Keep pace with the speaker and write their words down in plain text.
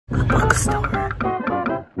bookstore.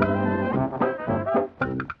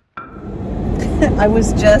 I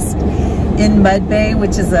was just in Mud Bay,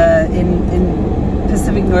 which is in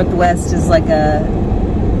Pacific Northwest, is like a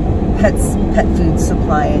pet food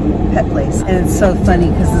supply and pet place. And it's so funny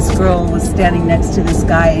because this girl was standing next to this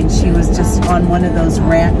guy and she was just on one of those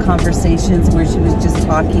rant conversations where she was just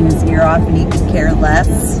talking his ear off and he could care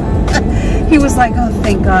less. He was like, oh,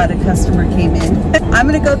 thank God a customer came in. I'm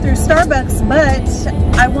gonna go through Starbucks, but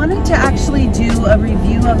I wanted to actually do a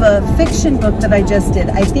review of a fiction book that I just did.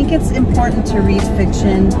 I think it's important to read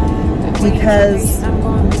fiction because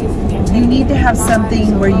you need to have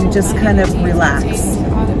something where you just kind of relax.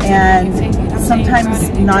 And sometimes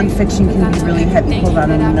nonfiction can be really heavy. Hold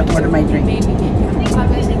on, I'm gonna order my drink.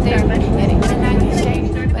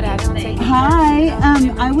 Hi,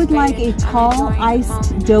 I would like a tall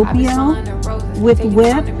iced doppio with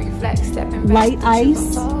whip, light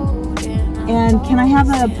ice, and can I have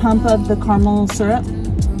a pump of the caramel syrup?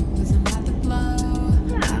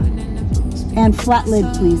 And flat lid,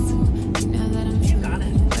 please.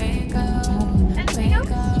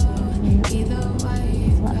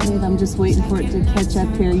 I'm just waiting for it to catch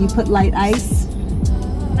up here. You put light ice?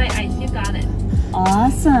 Light ice, you got it.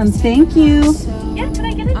 Awesome, thank you. Yeah, can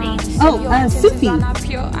I get a name? Oh, Sophie.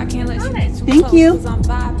 Thank you.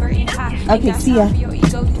 Okay, see ya.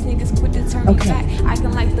 Okay,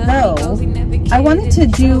 so I wanted to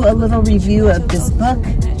do a little review of this book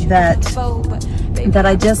that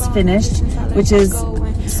I just finished, which is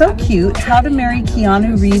so cute, How to Marry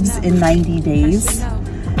Keanu Reeves in 90 Days.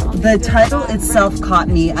 The title itself caught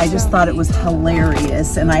me. I just thought it was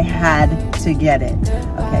hilarious and I had to get it.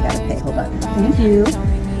 Okay, I gotta pay, hold on. Thank you.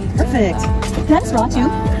 Perfect. Can I just raw too?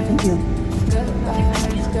 Thank you.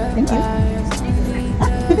 Thank you. Ah,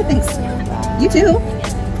 thanks. You too.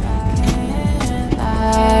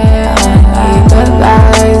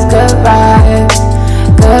 Goodbyes, goodbyes,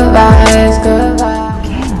 goodbyes, goodbyes.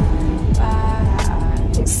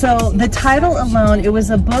 So the title alone, it was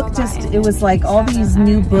a book it was like all these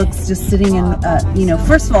new books just sitting in, you know,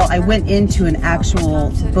 first of all, I went into an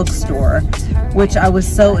actual bookstore, which I was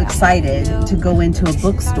so excited to go into a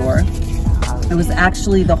bookstore. It was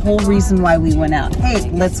actually the whole reason why we went out. Hey,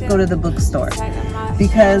 let's go to the bookstore.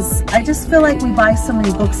 Because I just feel like we buy so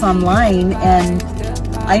many books online, and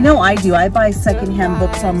I know I do. I buy secondhand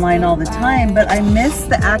books online all the time, but I miss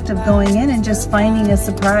the act of going in and just finding a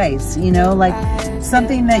surprise, you know, like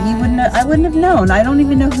something that I wouldn't have known. I don't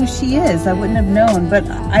even know who she is. I wouldn't have known, but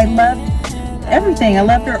I loved everything. I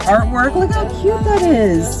loved her artwork. Look how cute that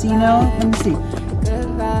is, you know. Let me see.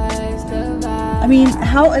 I mean,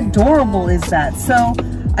 how adorable is that? So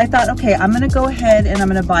I thought, okay, I'm gonna go ahead and I'm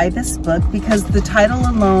gonna buy this book because the title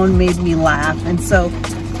alone made me laugh. And so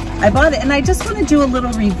I bought it, and I just want to do a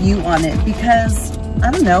little review on it because,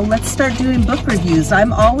 I don't know, let's start doing book reviews.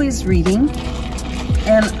 I'm always reading,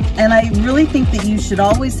 and I really think that you should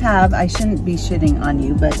always have, I shouldn't be shitting on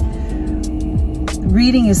you, but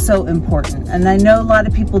reading is so important. And I know a lot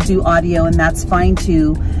of people do audio, and that's fine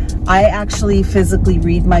too. I actually physically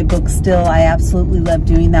read my books still. I absolutely love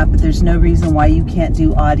doing that, but there's no reason why you can't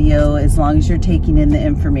do audio as long as you're taking in the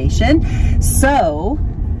information. So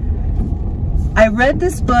I read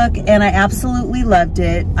this book and I absolutely loved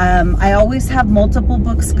it. I always have multiple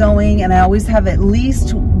books going, and I always have at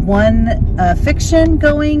least one fiction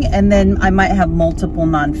going, and then I might have multiple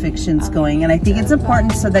non-fictions going. And I think it's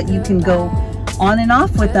important so that you can go on and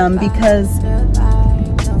off with them, because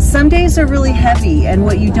some days are really heavy, and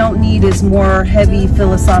what you don't need is more heavy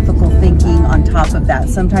philosophical thinking on top of that.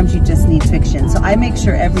 Sometimes you just need fiction. So I make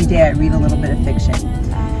sure every day I read a little bit of fiction.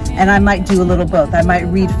 And I might do a little both. I might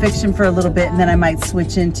read fiction for a little bit, and then I might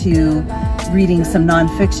switch into reading some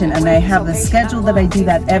nonfiction. And I have the schedule that I do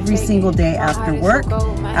that every single day after work,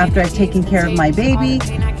 after I've taken care of my baby,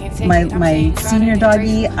 my senior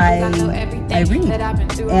doggy, I read.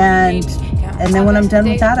 And then when I'm done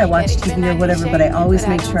with that, I watch TV or whatever, but I always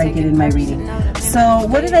make sure I get in my reading. So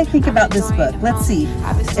what did I think about this book? Let's see.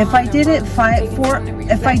 If I did it if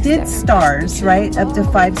I did stars, right, up to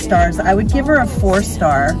 5 stars, I would give her a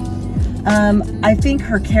 4-star. I think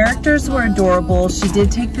her characters were adorable. She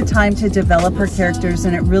did take the time to develop her characters,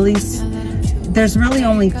 and there's really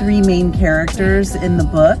only 3 main characters in the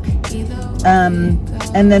book.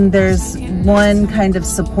 And then there's one kind of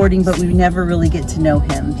supporting, but we never really get to know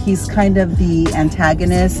him. He's kind of the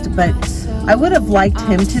antagonist, but I would have liked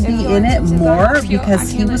him to be in it more because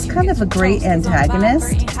he was kind of a great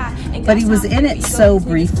antagonist, but he was in it so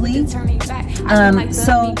briefly.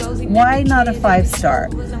 So why not a 5-star?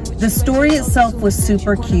 The story itself was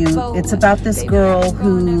super cute. It's about this girl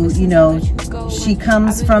who, you know, She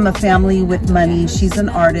comes from a family with money. She's an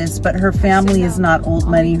artist, but her family is not old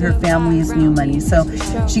money. Her family is new money. So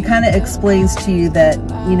she kind of explains to you that,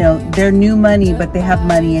 you know, they're new money, but they have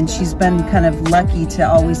money, and she's been kind of lucky to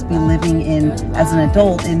always be living in, as an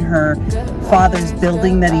adult, in her father's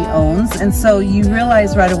building that he owns. And so you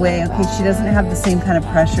realize right away, okay, she doesn't have the same kind of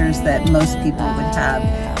pressures that most people would have,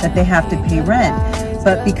 that they have to pay rent.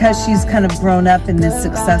 But because she's kind of grown up in this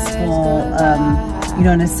successful, you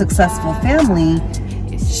know, in a successful family,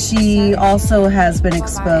 she also has been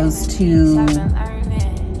exposed to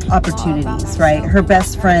opportunities, right? Her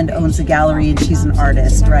best friend owns a gallery and she's an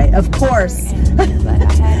artist, right? Of course.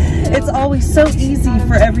 It's always so easy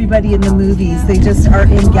for everybody in the movies. They just are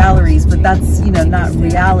in galleries, but that's, you know, not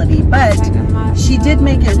reality. But she did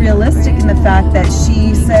make it realistic in the fact that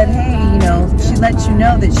she said, hey, you know, she let you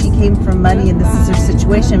know that she came from money and this is her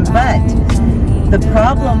situation. But the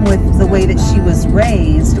problem with the way that she was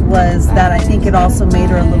raised was that I think it also made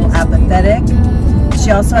her a little apathetic.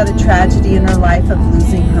 She also had a tragedy in her life of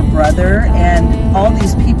losing her brother, and all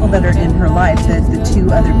these people that are in her life, the two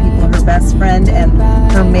other people, her best friend and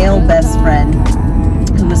her male best friend,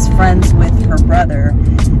 who was friends with her brother,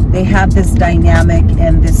 they have this dynamic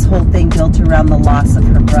and this whole thing built around the loss of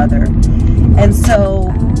her brother. And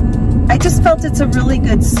so I just felt it's a really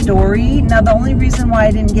good story. Now, the only reason why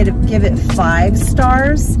I didn't give it 5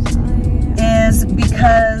 stars is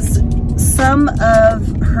because some of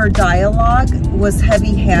her dialogue was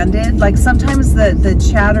heavy-handed. Like sometimes the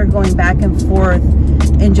chatter going back and forth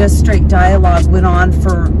in just straight dialogue went on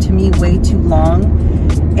for, to me, way too long.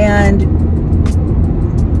 And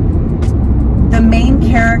the main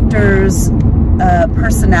character's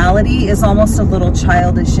personality is almost a little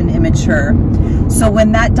childish and immature. So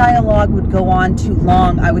when that dialogue would go on too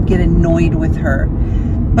long, I would get annoyed with her.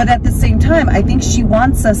 But at the same time, I think she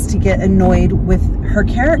wants us to get annoyed with her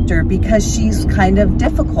character because she's kind of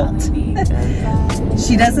difficult.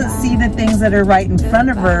 She doesn't see the things that are right in front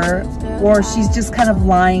of her, or she's just kind of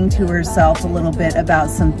lying to herself a little bit about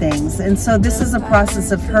some things. And so this is a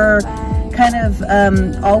process of her kind of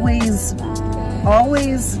always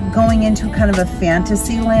going into kind of a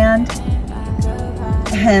fantasy land.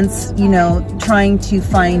 Hence, you know, trying to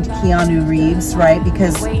find Keanu Reeves, right?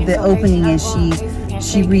 Because the opening is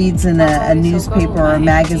she reads in a newspaper or a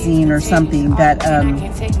magazine or something that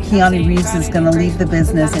Keanu Reeves is going to leave the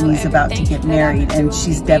business and he's about to get married, and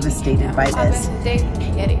she's devastated by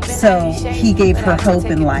this. So he gave her hope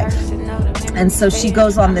in life. And so she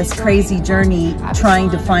goes on this crazy journey trying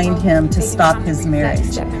to find him to stop his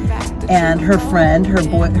marriage. And her friend,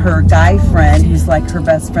 her guy friend, who's like her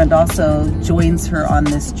best friend, also joins her on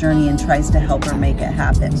this journey and tries to help her make it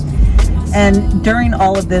happen. And during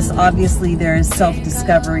all of this, obviously there is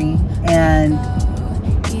self-discovery, and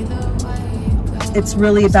it's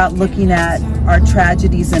really about looking at our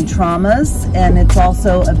tragedies and traumas, and it's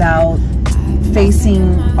also about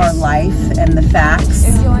facing our life and the facts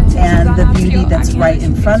and the beauty that's right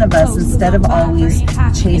in front of us instead of always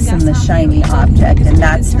chasing the shiny object. And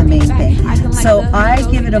that's the main thing. So I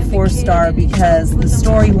give it a 4-star because the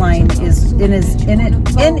storyline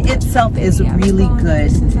in itself is really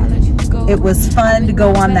good. It was fun to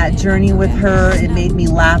go on that journey with her. It made me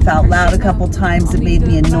laugh out loud a couple times. It made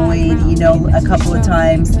me annoyed, you know, a couple of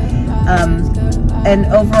times. And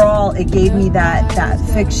overall, it gave me that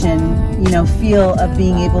fiction, you know, feel of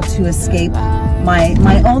being able to escape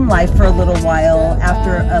my own life for a little while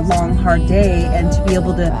after a long, hard day, and to be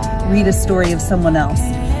able to read a story of someone else.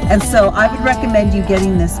 And so I would recommend you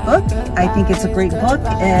getting this book. I think it's a great book,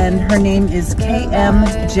 and her name is K.M.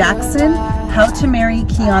 Jackson, How to Marry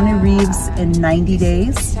Keanu Reeves in 90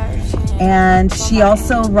 Days. And she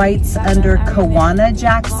also writes under Kawana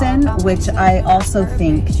Jackson, which I also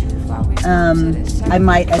think I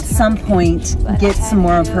might at some point get some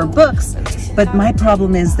more of her books. But my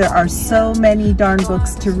problem is there are so many darn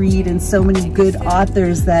books to read and so many good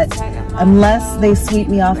authors that unless they sweep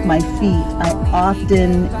me off my feet, I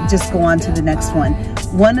often just go on to the next one.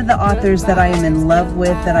 One of the authors that I am in love with,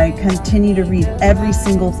 that I continue to read every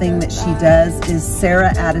single thing that she does, is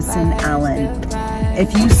Sarah Addison Allen.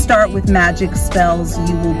 If you start with magic spells,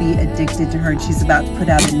 you will be addicted to her. She's about to put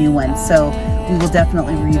out a new one, so we will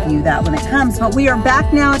definitely review that when it comes. But we are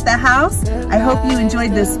back now at the house. I hope you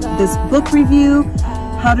enjoyed this book review,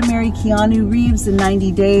 How to Marry Keanu Reeves in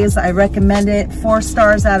 90 Days. I recommend it. 4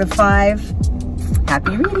 stars out of 5.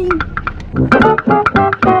 Happy reading.